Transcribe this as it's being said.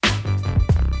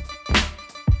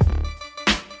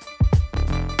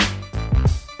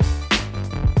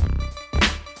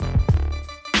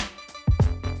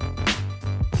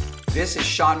This is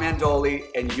Sean Mandoli,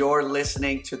 and you're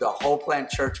listening to the Hope Land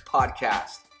Church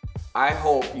podcast. I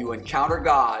hope you encounter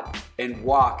God and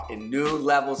walk in new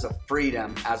levels of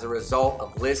freedom as a result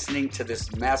of listening to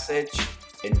this message.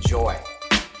 Enjoy.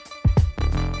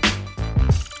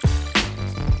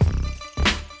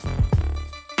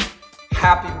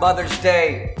 Happy Mother's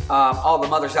Day, all the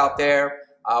mothers out there.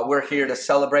 We're here to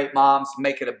celebrate moms,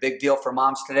 make it a big deal for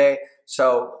moms today.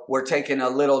 So we're taking a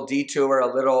little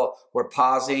detour, we're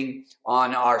pausing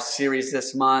on our series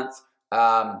this month,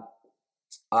 Recycle,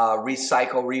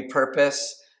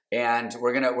 Repurpose, and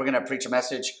we're gonna preach a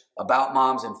message about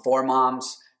moms and for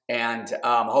moms, and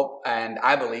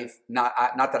I believe not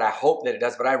that I hope that it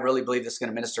does, but I really believe this is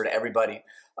gonna minister to everybody.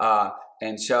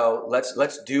 And so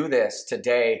let's do this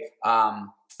today.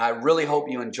 I really hope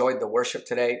you enjoyed the worship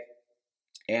today,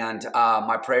 and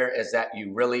my prayer is that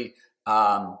you really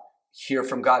hear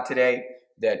from God today,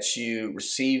 that you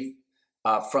receive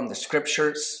from the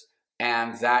scriptures,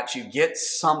 and that you get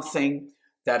something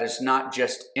that is not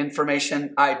just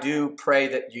information. I do pray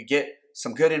that you get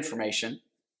some good information,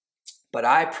 but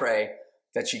I pray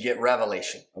that you get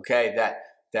revelation, okay?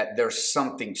 That there's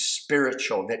something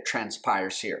spiritual that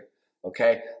transpires here,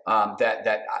 okay?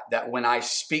 That when I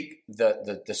speak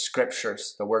the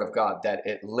scriptures, the word of God, that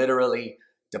it literally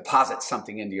deposits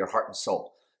something into your heart and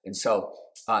soul. And so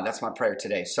that's my prayer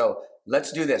today. So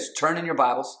let's do this. Turn in your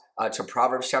Bibles to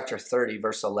Proverbs chapter 30,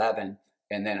 verse 11.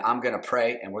 And then I'm going to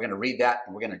pray, and we're going to read that,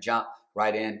 and we're going to jump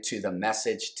right into the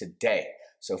message today.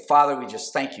 So, Father, we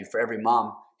just thank you for every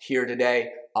mom here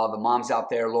today, all the moms out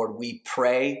there. Lord, we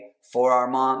pray for our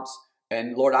moms.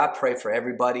 And, Lord, I pray for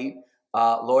everybody,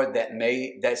 Lord, that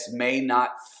may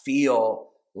not feel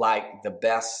like the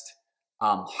best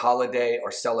holiday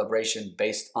or celebration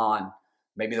based on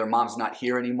maybe their mom's not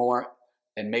here anymore,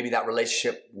 and maybe that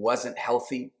relationship wasn't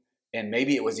healthy, and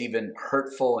maybe it was even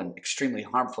hurtful and extremely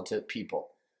harmful to people.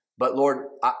 But Lord,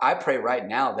 I pray right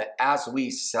now that as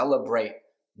we celebrate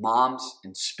moms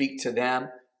and speak to them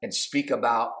and speak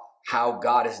about how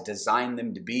God has designed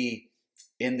them to be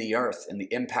in the earth and the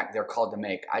impact they're called to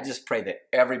make, I just pray that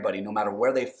everybody, no matter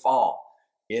where they fall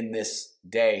in this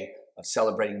day of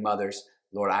celebrating mothers,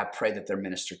 Lord, I pray that they're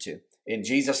ministered to. In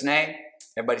Jesus' name,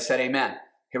 everybody said amen.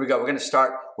 Here we go. We're going to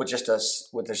start with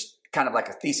this kind of like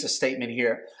a thesis statement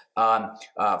here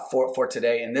for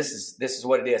today. And this is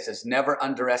what it is. It's never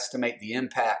underestimate the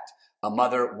impact a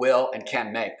mother will and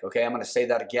can make. Okay, I'm going to say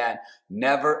that again.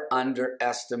 Never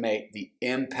underestimate the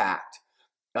impact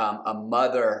a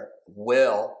mother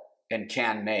will and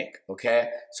can make.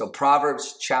 Okay, so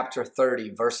Proverbs chapter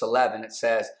 30, verse 11, it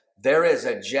says, "There is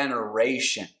a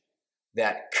generation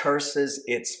that curses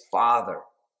its father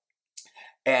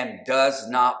and does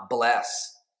not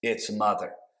bless its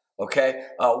mother." Okay?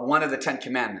 One of the 10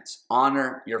 commandments,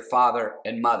 honor your father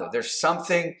and mother. There's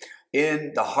something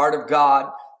in the heart of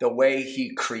God, the way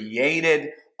he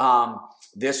created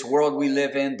this world we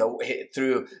live in,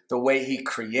 through the way he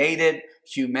created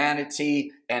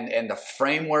humanity and the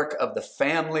framework of the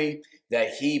family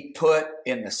that he put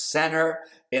in the center,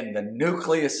 in the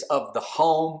nucleus of the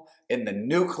home, in the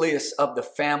nucleus of the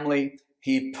family.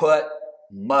 He put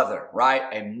mother, right?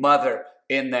 A mother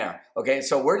in there. Okay,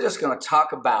 so we're just going to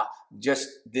talk about just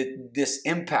this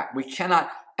impact. We cannot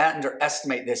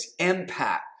underestimate this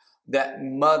impact that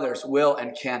mothers will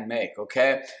and can make.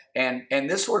 Okay, and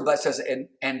this word bless says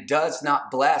and does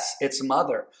not bless its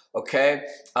mother. Okay,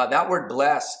 that word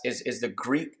bless is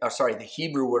the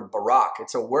Hebrew word barak.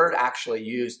 It's a word actually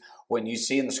used when you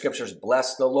see in the scriptures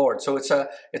bless the Lord. So it's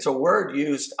a word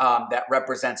used that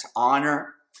represents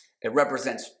honor. It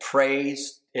represents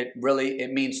praise. It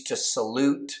means to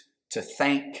salute, to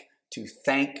thank, to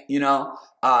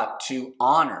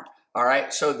honor. All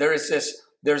right. So there's this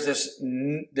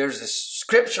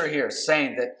scripture here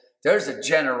saying that there's a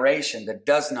generation that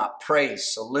does not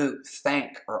praise, salute,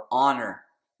 thank, or honor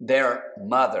their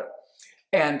mother.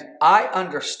 And I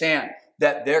understand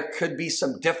that there could be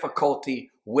some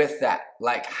difficulty with that.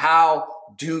 Like, how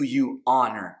do you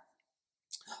honor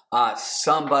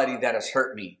somebody that has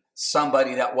hurt me?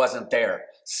 Somebody that wasn't there,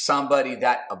 somebody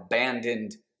that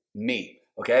abandoned me.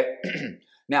 Okay.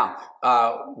 Now,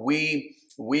 we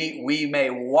may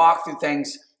walk through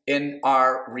things in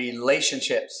our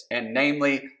relationships, and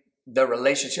namely the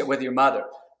relationship with your mother.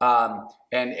 Or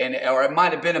it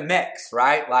might have been a mix,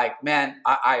 right? Like, man,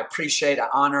 I appreciate, I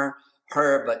honor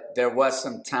her, but there was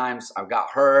some times I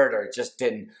got hurt, or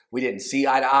we didn't see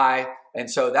eye to eye. And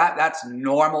so that's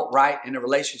normal, right? In a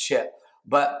relationship.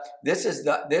 But this is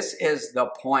the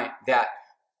point, that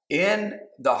in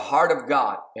the heart of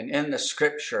God and in the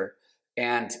scripture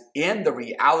and in the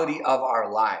reality of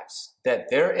our lives, that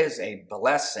there is a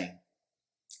blessing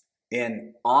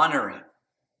in honoring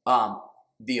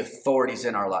the authorities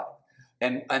in our life.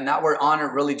 And that word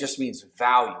honor really just means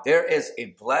value. There is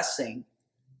a blessing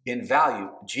in value.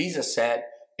 Jesus said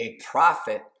a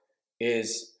prophet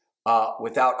is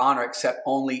without honor except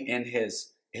only in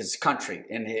his country,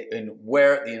 in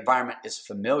where the environment is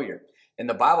familiar. And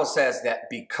the Bible says that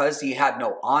because he had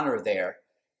no honor there,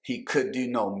 he could do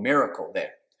no miracle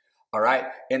there. All right.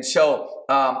 And so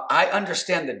I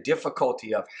understand the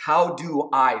difficulty of how do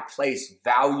I place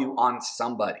value on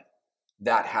somebody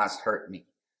that has hurt me.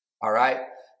 All right.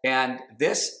 And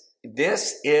this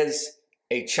is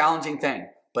a challenging thing,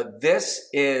 but this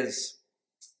is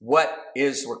what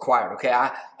is required. Okay.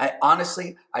 I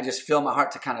honestly, I just feel my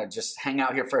heart to kind of just hang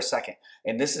out here for a second.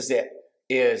 And this is it,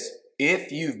 is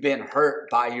if you've been hurt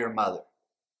by your mother,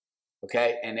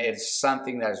 okay, and it's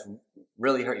something that has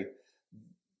really hurt you,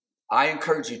 I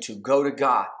encourage you to go to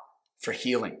God for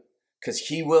healing, because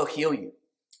he will heal you,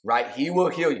 right? He will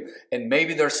heal you. And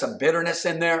maybe there's some bitterness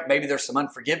in there. Maybe there's some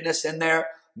unforgiveness in there.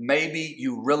 Maybe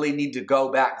you really need to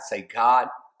go back and say, God,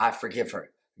 I forgive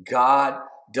her. God,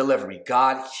 deliver me.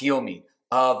 God, heal me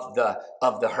of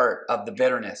the hurt, of the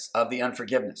bitterness, of the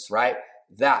unforgiveness, right?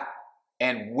 That.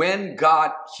 And when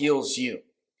God heals you,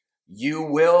 you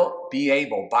will be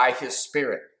able by his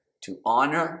Spirit to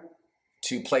honor,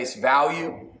 to place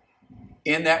value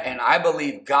in there. And I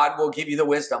believe God will give you the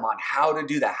wisdom on how to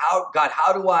do that. How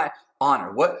do I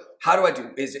honor? How do I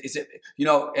do? Is it,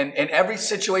 and every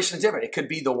situation is different. It could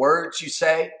be the words you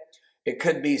say. It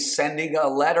could be sending a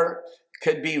letter. It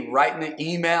could be writing an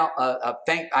email,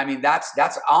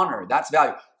 that's honor. That's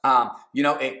value.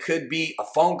 It could be a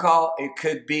phone call. It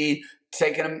could be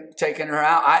taking her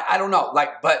out. I don't know.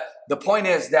 But the point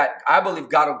is that I believe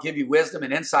God will give you wisdom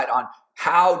and insight on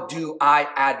how do I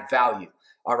add value.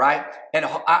 All right. And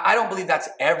I don't believe that's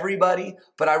everybody,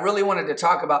 but I really wanted to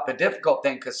talk about the difficult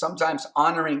thing, because sometimes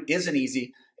honoring isn't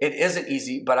easy. It isn't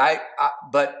easy, but I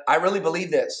really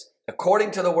believe this. According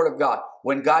to the word of God,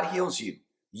 when God heals you,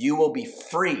 you will be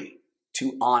free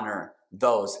to honor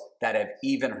those that have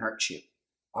even hurt you.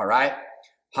 All right.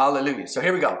 Hallelujah. So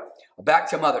here we go. Back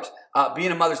to mothers.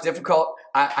 Being a mother is difficult.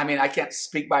 I can't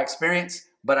speak by experience,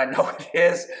 but I know it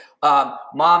is.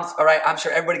 Moms, all right, I'm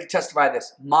sure everybody can testify to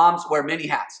this. Moms wear many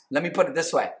hats. Let me put it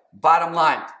this way. Bottom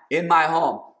line, in my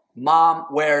home, mom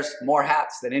wears more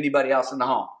hats than anybody else in the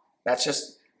home. That's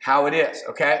just how it is,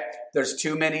 okay? There's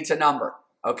too many to number,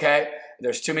 okay?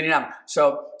 There's too many to number.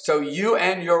 So you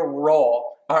and your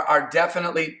role are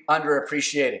definitely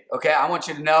underappreciated, okay? I want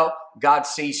you to know God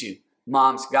sees you.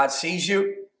 Moms, God sees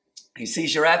you. He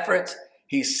sees your efforts.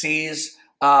 He sees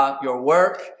your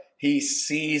work. He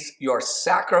sees your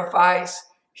sacrifice.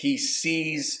 He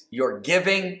sees your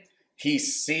giving. He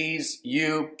sees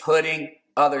you putting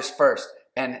others first.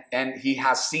 And he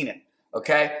has seen it.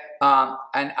 Okay?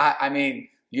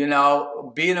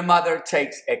 Being a mother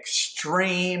takes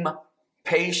extreme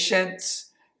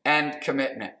patience and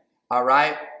commitment. All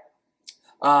right?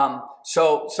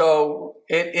 So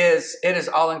it is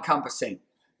all encompassing,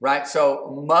 right?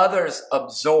 So mothers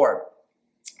absorb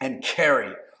and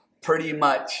carry pretty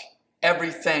much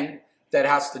everything that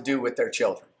has to do with their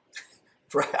children.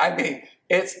 Right?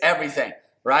 It's everything,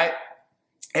 right?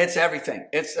 It's everything.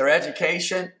 It's their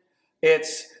education.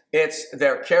 It's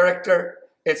their character.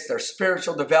 It's their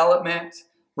spiritual development,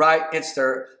 right? It's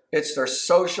their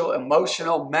social,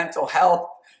 emotional, mental health.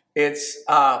 It's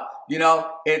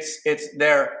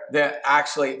they're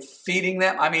actually feeding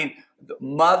them.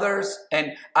 Mothers,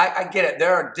 and I get it.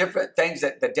 There are different things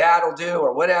that the dad will do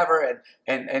or whatever,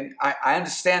 and I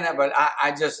understand that, but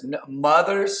I just,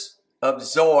 mothers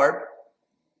absorb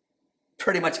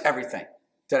pretty much everything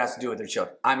that has to do with their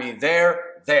children.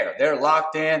 They're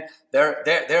locked in.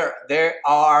 They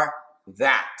are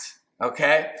that.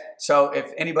 Okay. So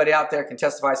if anybody out there can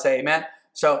testify, say amen.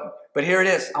 So, but here it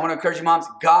is. I want to encourage you, moms.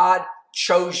 God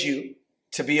chose you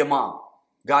to be a mom.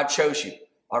 God chose you.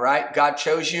 All right. God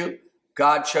chose you.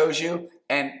 God chose you.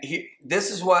 And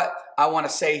this is what I want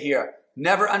to say here.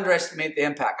 Never underestimate the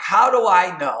impact. How do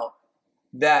I know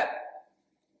that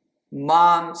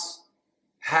moms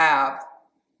have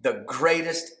the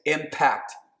greatest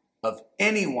impact of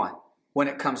anyone when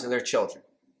it comes to their children?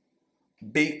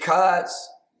 Because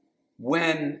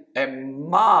when a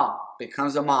mom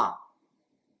becomes a mom,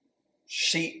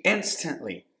 she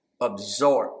instantly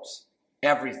absorbs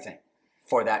everything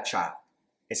for that child.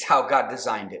 It's how God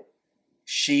designed it.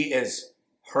 She is,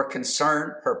 her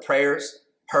concern, her prayers,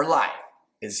 her life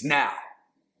is now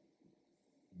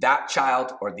that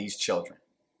child or these children.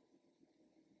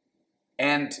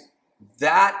 And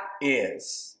that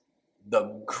is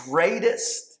the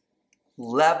greatest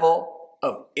level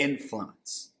of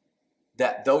influence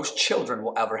that those children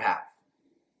will ever have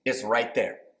is right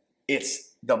there.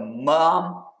 It's the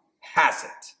mom has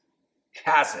it,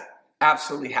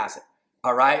 absolutely has it.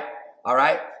 All right.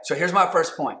 So here's my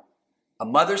first point. A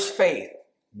mother's faith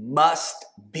must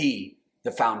be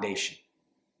the foundation.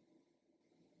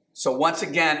 So once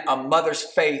again, a mother's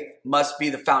faith must be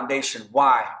the foundation.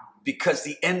 Why? Because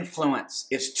the influence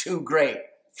is too great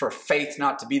for faith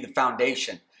not to be the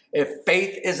foundation. If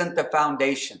faith isn't the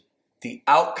foundation, the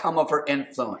outcome of her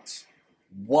influence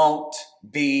won't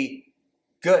be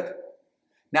good.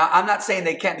 Now, I'm not saying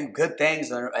they can't do good things,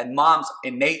 and moms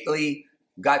innately,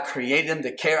 God created them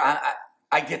to care.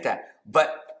 I get that.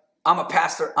 But I'm a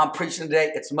pastor. I'm preaching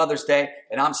today. It's Mother's Day.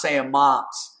 And I'm saying,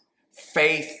 moms,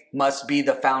 faith must be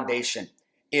the foundation.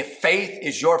 If faith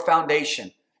is your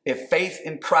foundation, if faith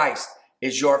in Christ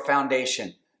is your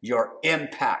foundation, your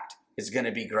impact is going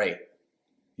to be great.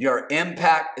 Your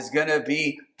impact is going to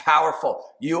be powerful.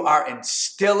 You are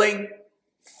instilling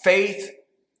faith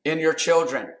in your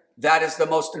children. That is the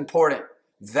most important.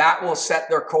 That will set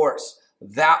their course.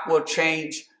 That will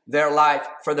change their life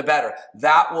for the better.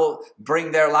 That will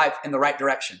bring their life in the right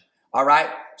direction. All right?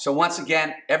 So once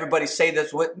again, everybody say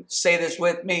this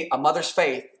with me. A mother's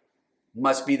faith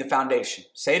must be the foundation.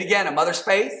 Say it again. A mother's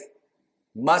faith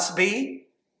must be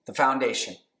the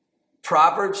foundation.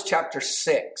 Proverbs chapter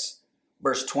 6,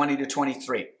 verse 20 to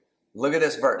 23. Look at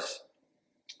this verse.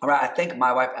 All right, I think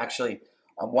my wife actually,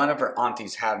 one of her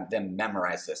aunties had them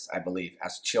memorize this, I believe,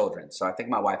 as children. So I think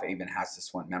my wife even has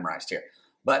this one memorized here.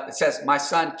 But it says, my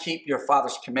son, keep your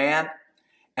father's command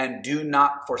and do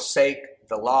not forsake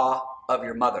the law of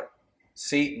your mother.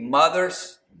 See,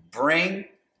 mothers bring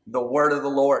the word of the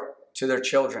Lord to their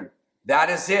children. That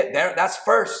is it. That's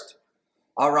first.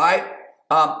 All right.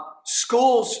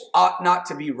 Schools ought not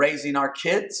to be raising our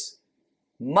kids.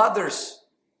 Mothers,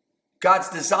 God's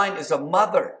design is a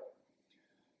mother.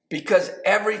 Because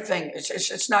everything,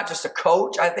 it's not just a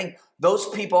coach. I think those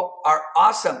people are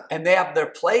awesome and they have their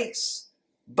place.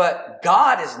 But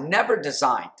God is never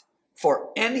designed for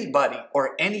anybody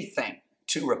or anything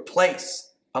to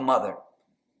replace a mother.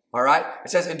 All right? It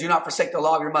says, and do not forsake the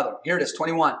law of your mother. Here it is,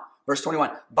 21, verse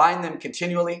 21. Bind them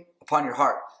continually upon your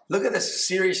heart. Look at the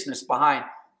seriousness behind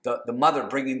the mother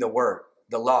bringing the word,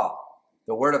 the law,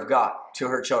 the word of God to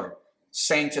her children.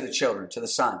 Saying to the children, to the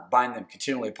son, bind them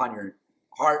continually upon your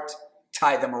heart,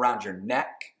 tie them around your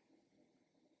neck.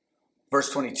 Verse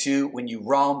 22, when you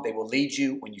roam, they will lead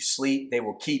you. When you sleep, they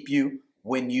will keep you.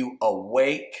 When you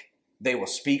awake, they will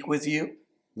speak with you.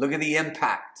 Look at the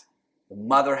impact the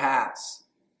mother has.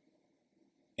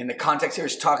 In the context here,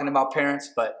 it's talking about parents,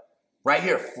 but right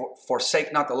here,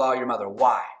 forsake not the law of your mother.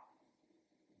 Why?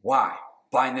 Why?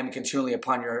 Bind them continually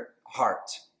upon your heart.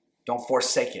 Don't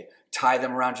forsake it. Tie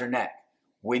them around your neck.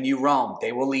 When you roam,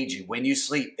 they will lead you. When you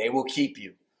sleep, they will keep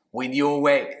you. When you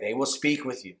awake, they will speak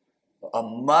with you. A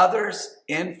mother's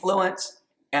influence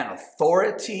and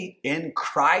authority in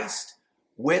Christ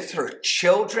with her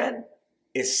children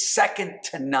is second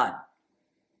to none.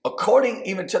 According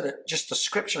even to just the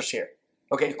scriptures here.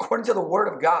 Okay, according to the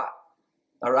word of God.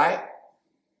 All right?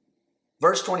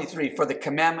 Verse 23, for the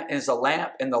commandment is a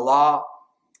lamp and the law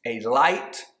a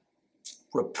light.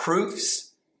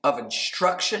 Reproofs of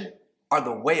instruction are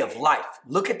the way of life.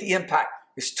 Look at the impact.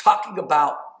 It's talking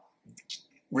about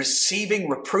receiving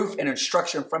reproof and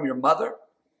instruction from your mother,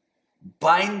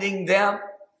 binding them,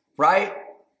 right,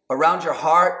 around your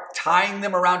heart, tying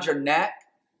them around your neck.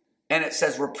 And it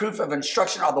says reproof of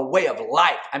instruction are the way of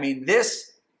life. I mean,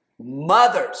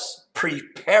 mothers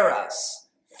prepare us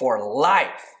for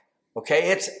life.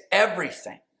 Okay, it's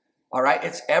everything. All right,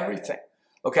 it's everything.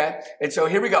 Okay, and so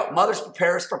here we go. Mothers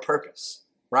prepare us for purpose,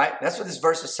 right? That's what this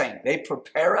verse is saying. They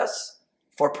prepare us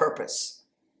for purpose.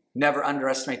 Never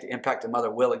underestimate the impact a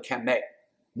mother will and can make.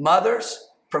 Mothers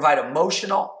provide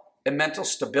emotional and mental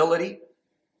stability.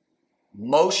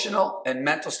 Emotional and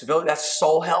mental stability, that's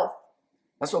soul health.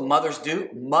 That's what mothers do.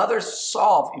 Mothers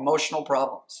solve emotional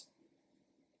problems.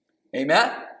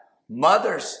 Amen?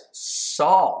 Mothers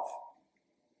solve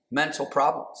mental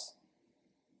problems.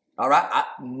 All right?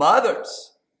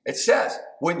 Mothers, it says,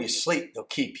 when you sleep, they'll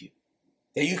keep you.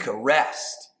 That you can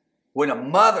rest. When a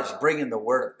mother's bringing the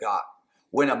word of God,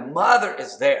 when a mother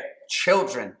is there,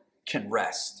 children can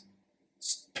rest.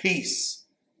 Peace,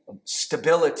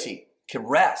 stability, can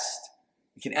rest.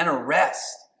 You can enter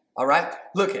rest. All right?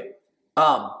 Look at,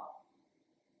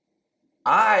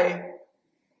 I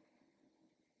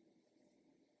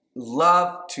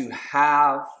love to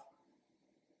have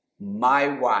my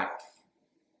wife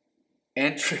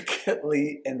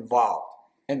intricately involved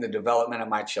in the development of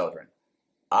my children.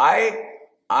 I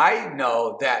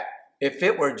know that if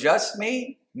it were just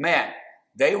me, man,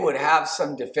 they would have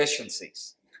some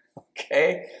deficiencies.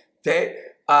 Okay?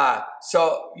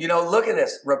 So, look at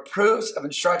this. Reproofs of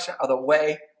instruction are the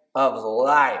way of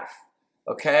life.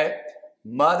 Okay?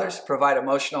 Mothers provide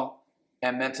emotional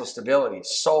and mental stability,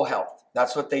 soul health.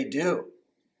 That's what they do.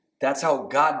 That's how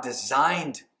God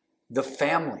designed the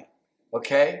family.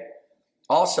 Okay?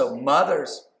 Also,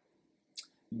 mothers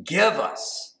give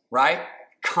us, right,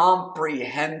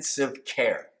 comprehensive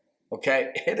care.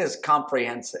 Okay? It is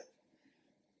comprehensive.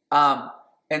 And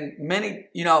many,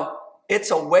 it's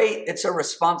a weight, it's a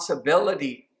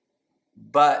responsibility.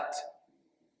 But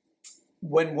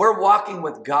when we're walking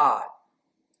with God,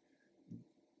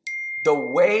 the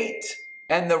weight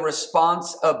and the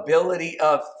responsibility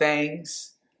of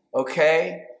things,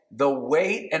 okay? The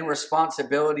weight and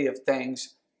responsibility of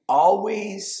things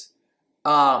always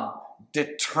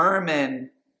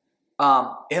determine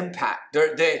impact.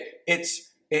 The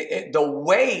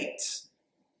weight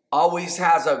always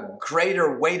has a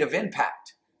greater weight of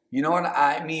impact. You know what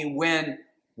I mean? When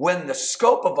the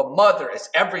scope of a mother is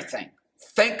everything,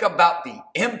 think about the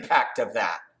impact of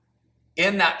that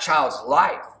in that child's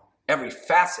life. Every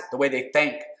facet, the way they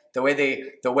think, the way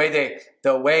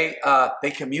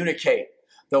they communicate,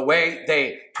 the way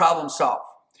they problem solve,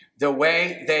 the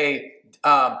way they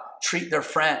treat their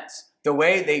friends, the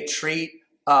way they treat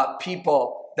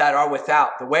people that are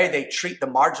without, the way they treat the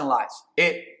marginalized.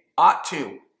 It ought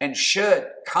to and should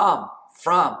come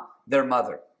from their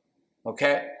mother.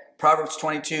 Okay? Proverbs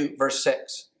 22, verse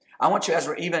 6. I want you, as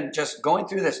we're even just going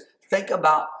through this, think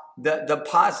about the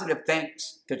positive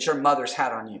things that your mother's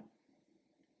had on you.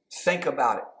 Think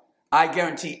about it. I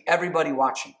guarantee everybody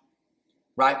watching,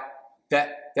 right,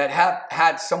 that have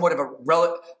had somewhat of a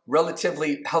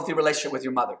relatively healthy relationship with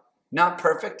your mother. Not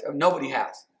perfect. Nobody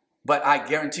has. But I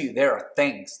guarantee you there are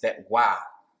things that, wow,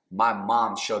 my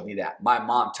mom showed me that. My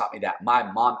mom taught me that.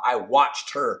 I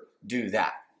watched her do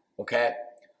that. Okay?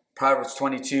 Proverbs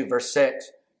 22, verse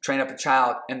 6. Train up a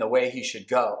child in the way he should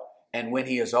go. And when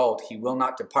he is old, he will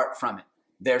not depart from it.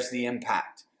 There's the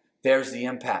impact. There's the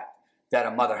impact that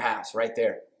a mother has right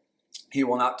there. He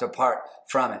will not depart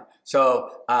from it.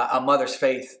 So a mother's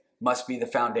faith must be the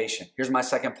foundation. Here's my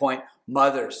second point.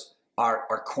 Mothers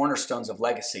are cornerstones of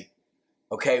legacy.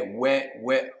 Okay, when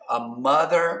a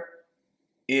mother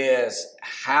is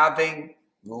having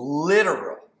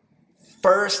literal,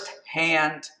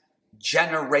 first-hand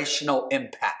generational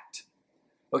impact.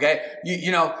 Okay,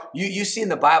 you see in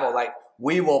the Bible, like,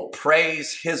 we will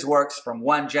praise his works from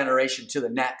one generation to the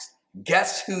next.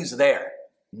 Guess who's there?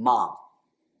 Mom.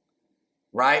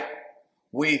 Right?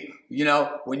 When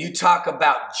you talk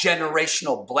about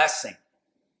generational blessing,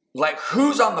 like,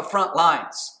 who's on the front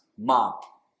lines? Mom.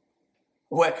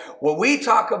 When we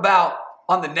talk about,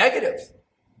 on the negative,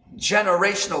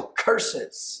 generational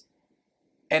curses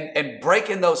and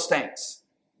breaking those things,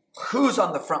 who's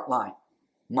on the front line?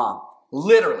 Mom.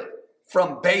 Literally,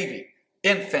 from baby,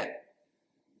 infant,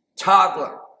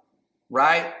 toddler,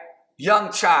 right?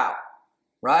 Young child,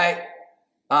 right?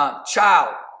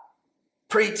 Child,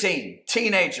 preteen,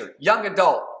 teenager, young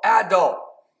adult,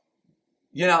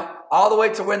 all the way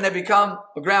to when they become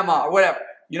a grandma or whatever.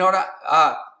 You know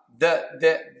what?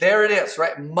 There it is,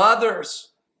 right? Mothers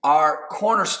are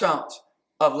cornerstones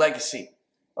of legacy,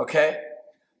 okay?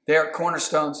 They are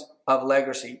cornerstones of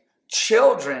legacy.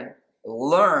 Children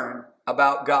learn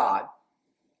about God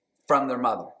from their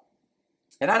mother.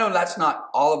 And I know that's not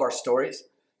all of our stories.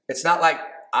 It's not like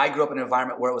I grew up in an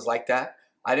environment where it was like that.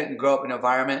 I didn't grow up in an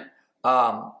environment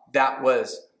that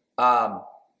was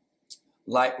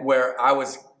like where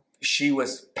she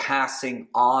was passing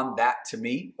on that to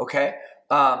me, okay?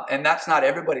 And that's not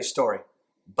everybody's story,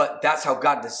 but that's how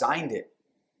God designed it,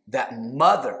 that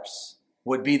mothers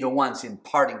would be the ones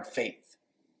imparting faith,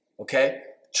 okay?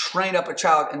 Train up a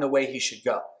child in the way he should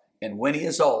go, and when he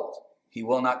is old, he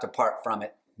will not depart from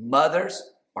it.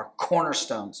 Mothers are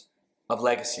cornerstones of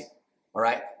legacy, all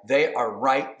right? They are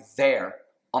right there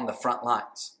on the front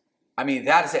lines. I mean,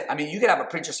 that is it. I mean, you could have a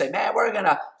preacher say, man, we're going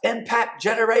to impact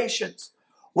generations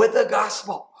with the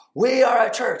gospel. We are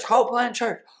a church, Hopeland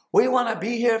Church. We want to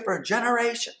be here for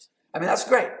generations. I mean, that's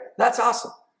great. That's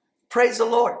awesome. Praise the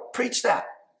Lord. Preach that.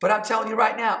 But I'm telling you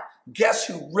right now, guess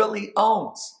who really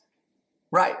owns,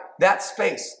 right, that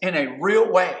space in a real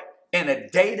way, in a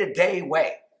day-to-day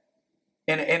way,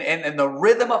 in the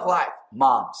rhythm of life?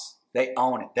 Moms. They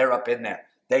own it. They're up in there.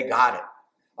 They got it.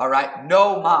 All right?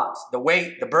 No moms. The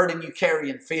weight, the burden you carry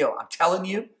and feel. I'm telling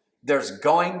you, there's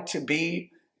going to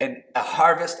be a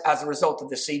harvest as a result of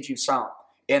the seeds you've sown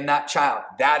in that child.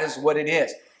 That is what it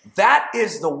is. That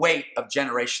is the weight of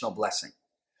generational blessing.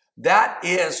 That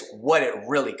is what it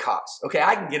really costs. Okay,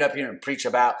 I can get up here and preach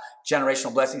about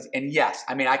generational blessings. And yes,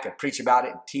 I mean, I could preach about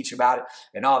it and teach about it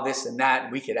and all this and that.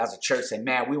 And we could, as a church, say,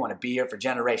 man, we want to be here for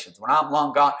generations. When I'm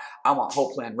long gone, I want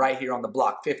Hopeland right here on the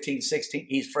block, 1516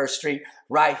 East 1st Street,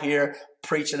 right here,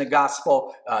 preaching the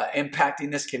gospel, impacting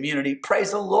this community.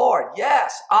 Praise the Lord.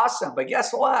 Yes, awesome. But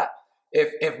guess what?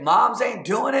 If moms ain't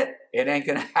doing it, it ain't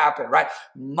going to happen, right?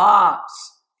 Moms,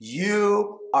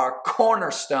 you are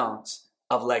cornerstones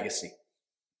of legacy.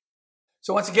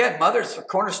 So once again, mothers are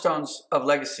cornerstones of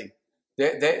legacy.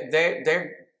 They're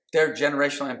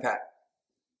generational impact.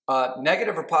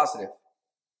 Negative or positive,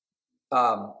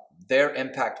 their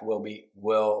impact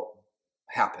will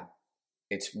happen.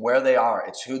 It's where they are.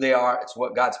 It's who they are. It's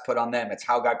what God's put on them. It's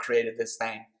how God created this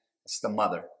thing. It's the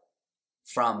mother.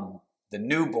 From the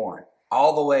newborn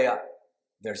all the way up,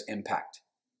 there's impact.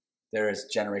 There is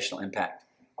generational impact.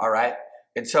 All right?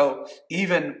 And so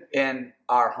even in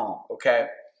our home, okay,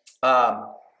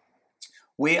 I've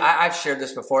shared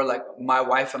this before, like my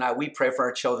wife and I, we pray for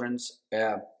our children's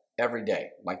every day.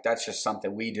 Like that's just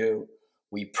something we do.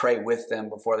 We pray with them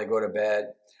before they go to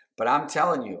bed. But I'm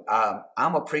telling you,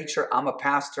 I'm a preacher. I'm a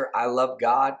pastor. I love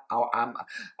God.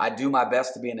 I do my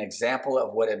best to be an example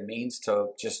of what it means to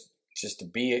just to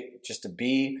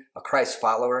be a Christ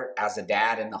follower as a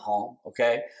dad in the home,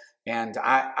 okay? And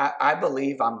I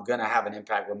believe I'm going to have an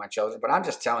impact with my children, but I'm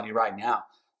just telling you right now,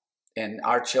 and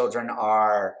our children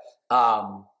are,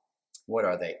 what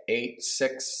are they? 8,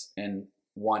 6, and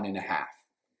 1.5.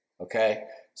 Okay.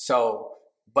 So,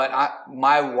 but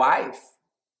my wife,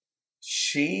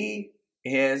 she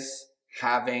is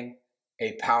having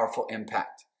a powerful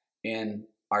impact in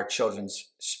our children's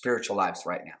spiritual lives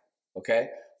right now. Okay.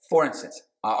 For instance,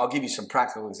 I'll give you some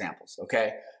practical examples.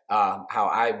 Okay. How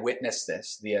I witnessed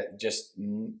this,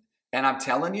 and I'm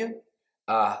telling you,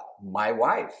 my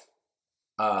wife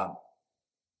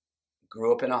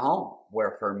grew up in a home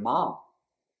where her mom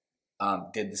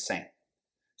did the same.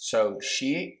 So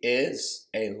she is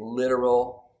a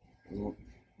literal.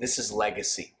 This is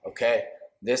legacy. Okay,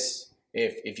 this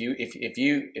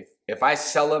if I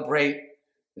celebrate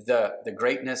the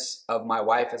greatness of my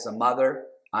wife as a mother,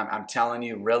 I'm telling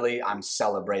you, really, I'm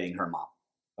celebrating her mom.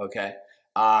 Okay.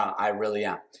 I really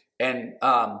am. And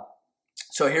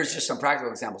so here's just some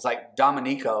practical examples. Like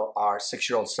Dominico, our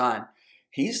 6-year-old son,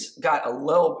 he's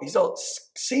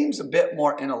seems a bit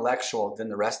more intellectual than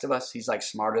the rest of us. He's like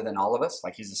smarter than all of us.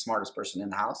 Like he's the smartest person in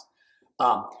the house.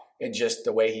 And just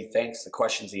the way he thinks, the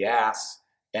questions he asks,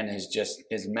 and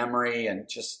his memory, and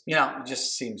just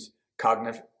seems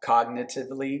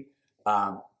cognitively,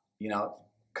 a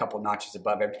couple notches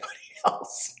above everybody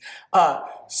else.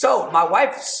 So my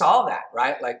wife saw that,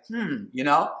 right? Like,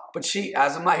 but she,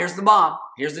 here's the mom,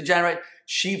 here's the generation.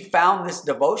 She found this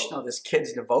devotional, this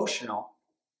kid's devotional,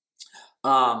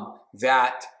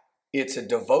 that it's a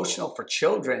devotional for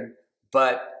children,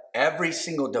 but every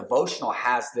single devotional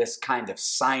has this kind of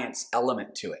science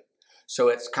element to it. So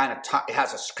it's kind of, it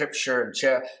has a scripture and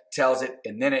tells it,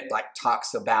 and then it like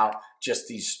talks about just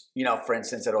these, for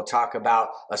instance, it'll talk about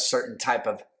a certain type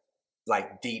of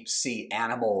like deep sea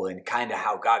animal and kind of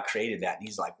how God created that. And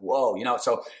he's like, whoa,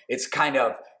 so it's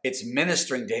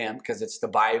ministering to him because it's the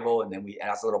Bible, and then it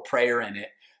has a little prayer in it,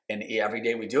 and every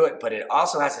day we do it. But it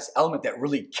also has this element that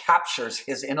really captures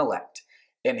his intellect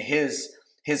and his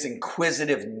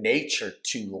inquisitive nature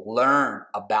to learn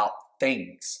about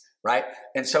things, right?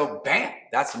 And so, bam,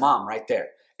 that's mom right there.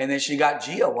 And then she got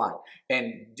Gia one,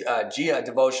 and Gia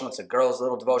devotional. It's a girl's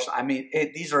little devotional. I mean,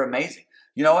 these are amazing.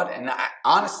 You know what? And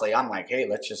honestly, I'm like, hey,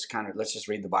 let's just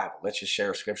read the Bible. Let's just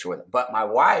share scripture with them. But my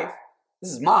wife,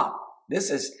 this is mom.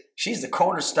 She's the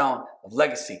cornerstone of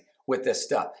legacy with this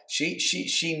stuff.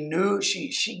 She knew,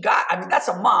 that's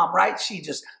a mom, right? She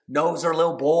just knows her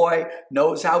little boy,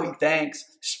 knows how he thinks,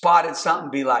 spotted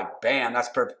something, be like, bam, that's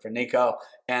perfect for Nico.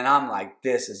 And I'm like,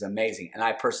 this is amazing. And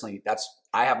I personally,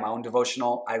 I have my own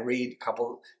devotional. I read a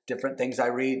couple different things I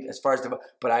read as far as,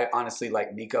 but I honestly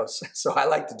like Nico's. So I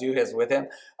like to do his with him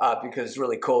because it's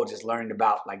really cool just learning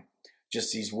about like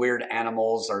just these weird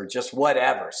animals or just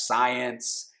whatever,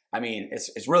 science. I mean,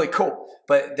 it's really cool.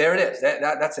 But there it is.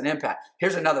 That's an impact.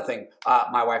 Here's another thing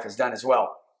my wife has done as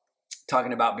well,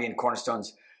 talking about being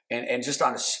cornerstones and just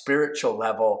on a spiritual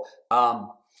level.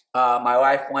 My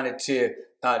wife wanted to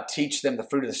teach them the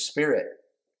fruit of the Spirit.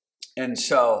 And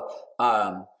so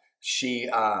she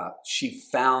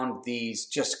found these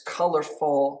just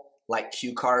colorful like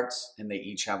cue cards, and they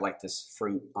each have like this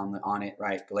fruit on it,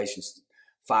 right? Galatians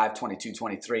 5, 22,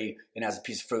 23, and has a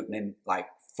piece of fruit. And then like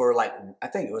for like, I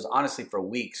think it was honestly for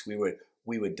weeks,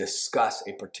 we would discuss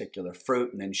a particular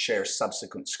fruit and then share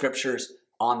subsequent scriptures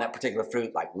on that particular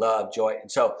fruit, like love, joy.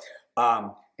 And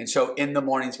so in the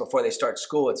mornings before they start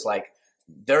school, it's like,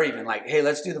 they're even like, hey,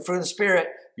 let's do the fruit of the Spirit,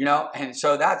 And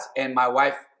so and my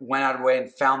wife went out of her way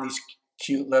and found these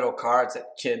cute little cards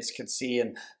that kids could see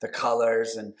and the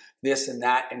colors and this and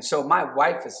that. And so my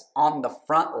wife is on the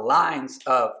front lines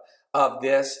of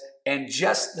this. And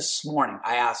just this morning,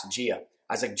 I asked Gia,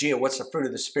 I was like, Gia, what's the fruit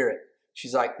of the Spirit?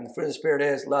 She's like, and the fruit of the Spirit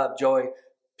is love, joy,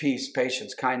 peace,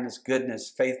 patience, kindness, goodness,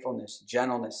 faithfulness,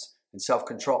 gentleness, and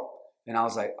self-control. And I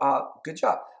was like, oh, good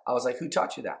job. I was like, who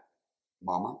taught you that?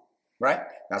 Mama, right?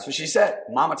 That's what she said.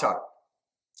 Mama taught her.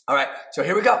 All right, so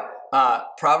here we go.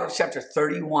 Proverbs chapter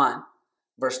 31,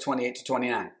 verse 28 to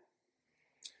 29.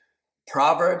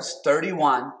 Proverbs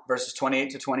 31, verses 28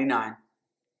 to 29.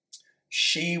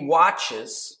 She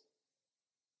watches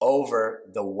over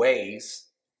the ways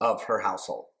of her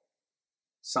household.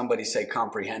 Somebody say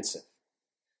comprehensive.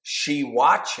 She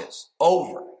watches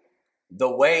over the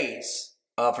ways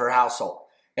of her household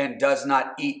and does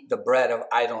not eat the bread of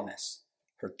idleness.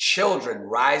 Her children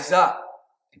rise up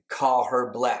and call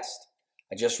her blessed.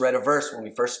 I just read a verse when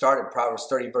we first started, Proverbs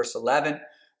 30, verse 11,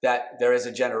 that there is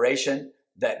a generation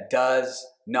that does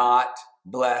not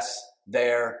bless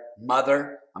their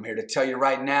mother. I'm here to tell you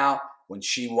right now, when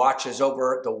she watches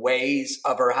over the ways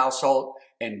of her household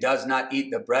and does not eat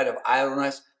the bread of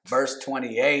idleness, verse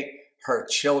 28, her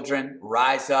children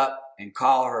rise up and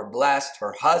call her blessed.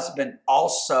 Her husband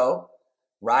also,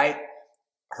 right?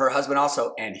 Her husband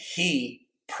also, and he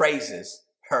praises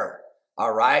her.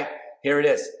 All right, here it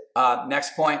is.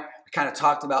 Next point, I kind of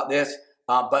talked about this,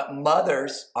 but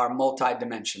mothers are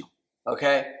multidimensional,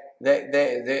 okay?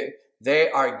 They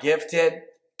are gifted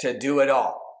to do it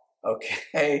all,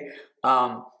 okay?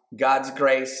 God's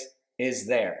grace is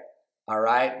there, all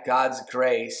right? God's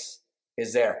grace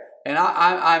is there. And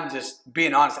I'm just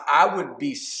being honest. I would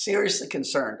be seriously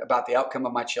concerned about the outcome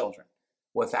of my children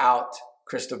without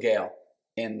Crystal Gale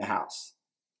in the house.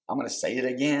 I'm going to say it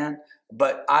again,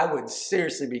 but I would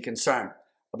seriously be concerned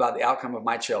about the outcome of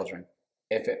my children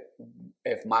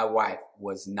if my wife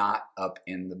was not up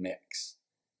in the mix.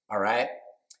 All right?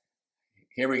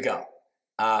 Here we go.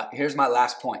 Here's my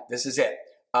last point. This is it.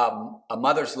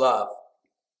 Mothers love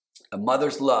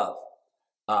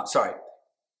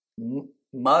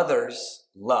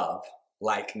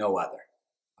like no other.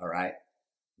 All right?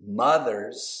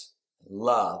 Mothers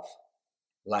love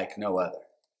like no other.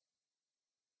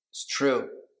 It's true.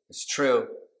 It's true.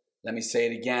 Let me say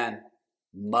it again.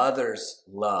 Mothers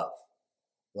love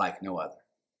like no other.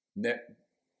 That's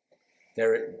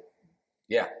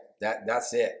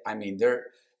it. I mean,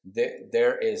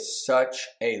 there is such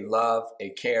a love, a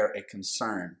care, a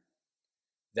concern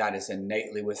that is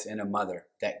innately within a mother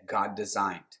that God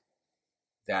designed,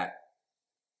 that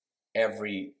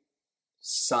every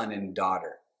son and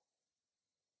daughter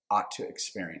ought to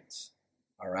experience.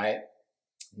 All right?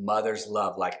 Mothers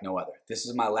love like no other. This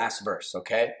is my last verse,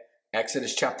 okay?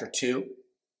 Exodus chapter 2,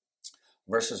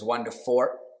 verses 1 to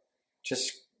 4.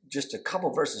 Just a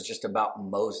couple verses just about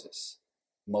Moses'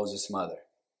 mother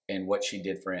and what she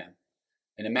did for him.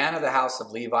 And a man of the house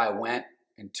of Levi went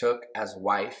and took as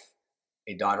wife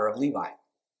a daughter of Levi.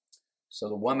 So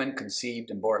the woman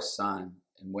conceived and bore a son.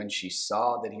 And when she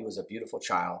saw that he was a beautiful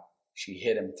child, she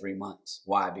hid him 3 months.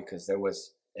 Why? Because there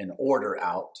was an order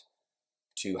out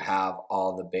to have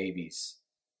all the babies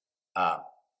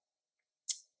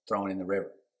thrown in the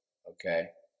river,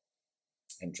 okay,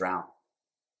 and drowned.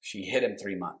 She hid him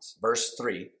 3 months. Verse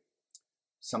 3,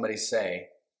 somebody say,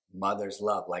 mothers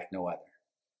love like no other.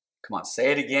 Come on,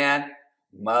 say it again.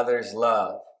 Mothers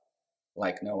love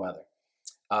like no other.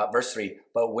 Verse 3,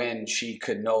 but when she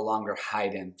could no longer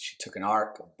hide him, she took an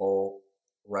ark of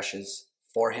bulrushes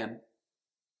for him,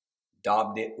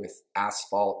 daubed it with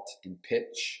asphalt and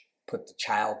pitch, put the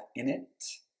child in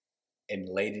it, and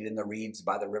laid it in the reeds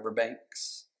by the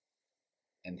riverbanks.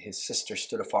 And his sister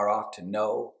stood afar off to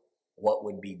know what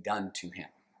would be done to him.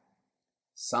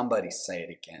 Somebody say it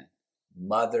again.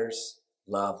 Mothers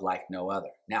love like no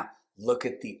other. Now, look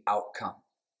at the outcome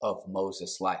of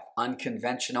Moses' life.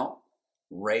 Unconventional,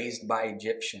 raised by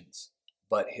Egyptians,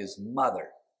 but his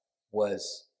mother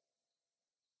was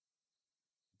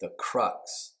the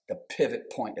crux, the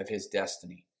pivot point of his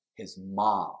destiny. His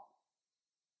mom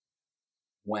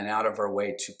went out of her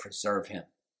way to preserve him.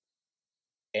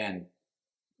 And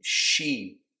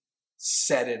she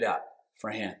set it up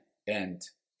for him. And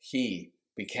he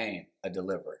became a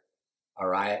deliverer. All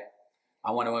right?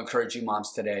 I want to encourage you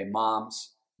moms today.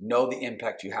 Moms, know the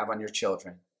impact you have on your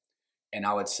children. And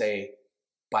I would say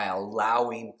by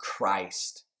allowing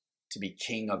Christ to be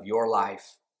king of your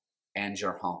life and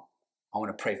your home. I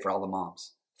want to pray for all the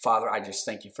moms. Father, I just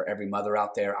thank you for every mother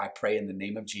out there. I pray in the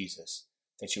name of Jesus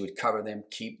that you would cover them,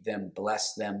 keep them,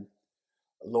 bless them.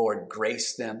 Lord,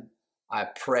 grace them. I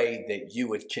pray that you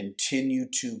would continue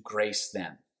to grace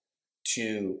them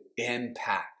to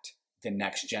impact the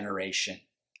next generation.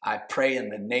 I pray in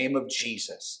the name of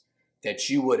Jesus that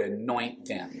you would anoint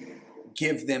them,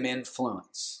 give them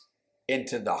influence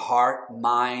into the heart,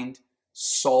 mind,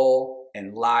 soul,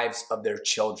 and lives of their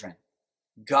children.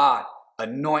 God,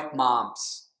 anoint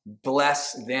moms,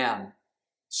 bless them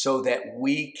so that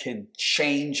we can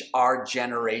change our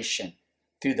generation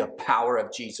through the power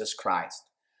of Jesus Christ.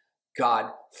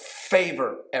 God,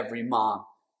 favor every mom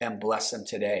and bless them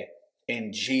today.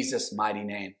 In Jesus' mighty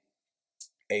name,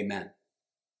 amen.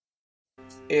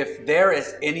 If there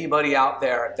is anybody out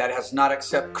there that has not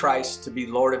accepted Christ to be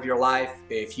Lord of your life,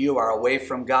 if you are away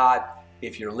from God,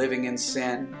 if you're living in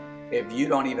sin, if you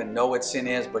don't even know what sin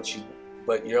is, but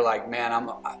you're like, man,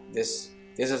 this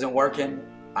isn't working.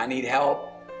 I need help.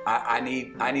 I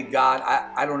need God.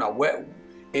 I don't know.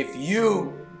 If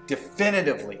you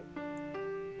definitively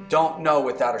don't know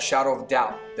without a shadow of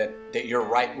doubt that you're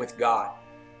right with God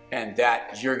and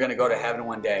that you're going to go to heaven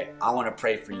one day, I want to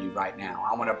pray for you right now.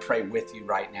 I want to pray with you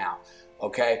right now.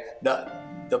 Okay?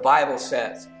 The Bible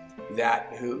says that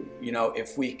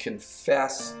if we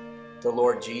confess the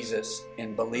Lord Jesus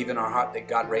and believe in our heart that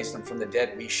God raised him from the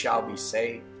dead, we shall be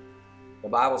saved. The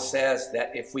Bible says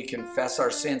that if we confess our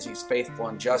sins, he's faithful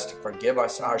and just to forgive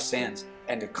us our sins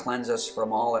and to cleanse us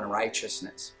from all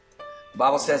unrighteousness. The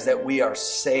Bible says that we are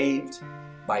saved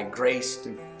by grace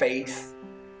through faith.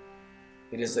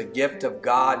 It is a gift of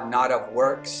God, not of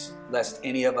works, lest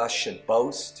any of us should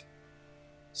boast.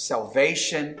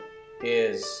 Salvation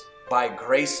is by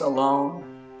grace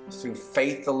alone, through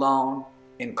faith alone,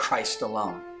 in Christ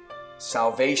alone.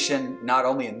 Salvation not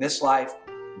only in this life,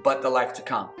 but the life to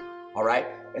come. All right?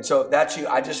 And so if that's you,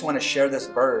 I just want to share this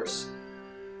verse,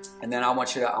 and then I want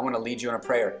to lead you in a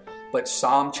prayer. But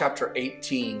Psalm chapter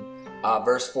 18,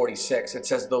 verse 46, it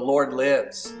says, "The Lord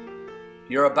lives."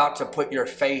 You're about to put your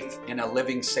faith in a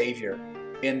living Savior,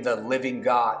 in the living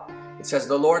God. It says,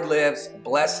 "The Lord lives,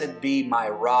 blessed be my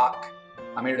rock."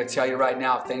 I'm here to tell you right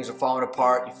now, if things are falling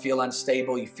apart, you feel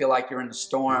unstable, you feel like you're in a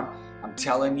storm, I'm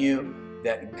telling you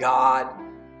that God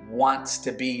wants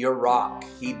to be your rock.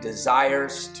 He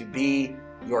desires to be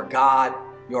your God,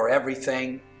 your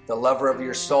everything, the lover of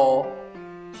your soul.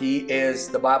 He is,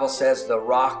 the Bible says, the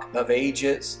rock of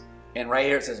ages. And right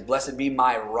here it says, "Blessed be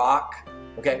my rock."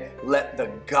 Okay, let the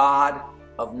God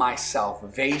of my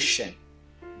salvation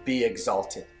be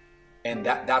exalted. And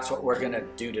that's what we're going to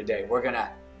do today. We're going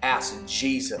to ask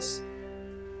Jesus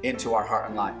into our heart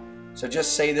and life. So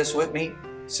just say this with me.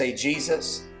 Say,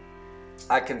 "Jesus,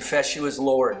 I confess you as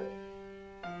Lord.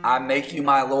 I make you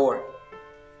my Lord.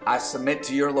 I submit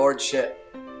to your Lordship.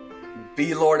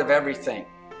 Be Lord of everything.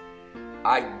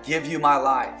 I give you my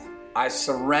life. I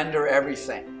surrender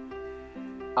everything.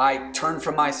 I turn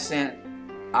from my sin.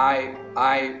 I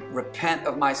repent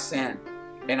of my sin,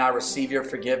 and I receive your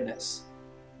forgiveness.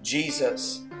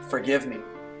 Jesus, forgive me,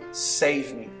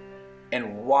 save me,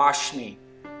 and wash me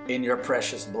in your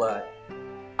precious blood.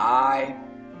 I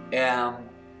am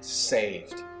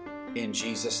saved. In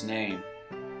Jesus' name,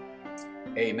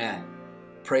 amen."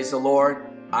 Praise the Lord.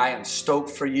 I am stoked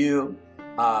for you.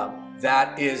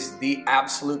 That is the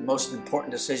absolute most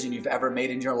important decision you've ever made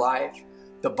in your life.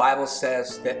 The Bible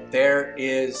says that there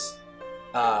is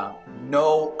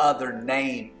no other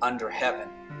name under heaven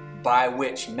by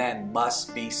which men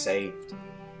must be saved.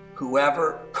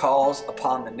 Whoever calls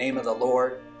upon the name of the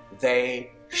Lord,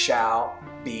 they shall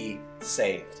be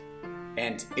saved.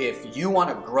 And if you want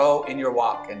to grow in your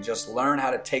walk and just learn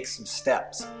how to take some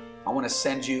steps, I want to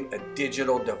send you a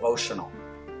digital devotional.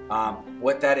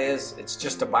 What that is, it's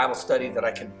just a Bible study that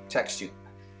I can text you.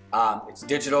 It's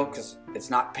digital because it's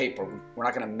not paper. We're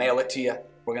not going to mail it to you.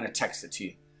 We're going to text it to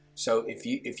you. So if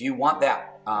you want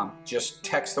that, just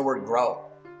text the word GROW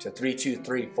to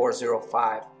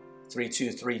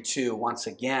 323-405-3232. Once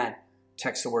again,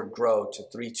 text the word GROW to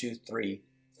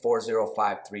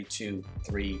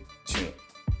 323-405-3232.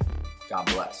 God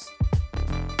bless.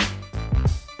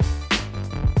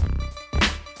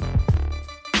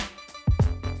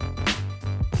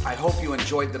 I hope you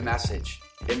enjoyed the message.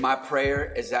 And my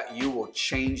prayer is that you will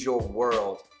change your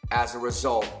world as a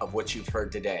result of what you've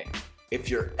heard today. If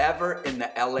you're ever in the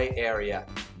LA area,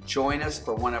 join us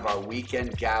for one of our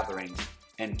weekend gatherings.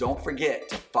 And don't forget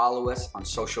to follow us on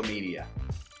social media.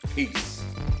 Peace.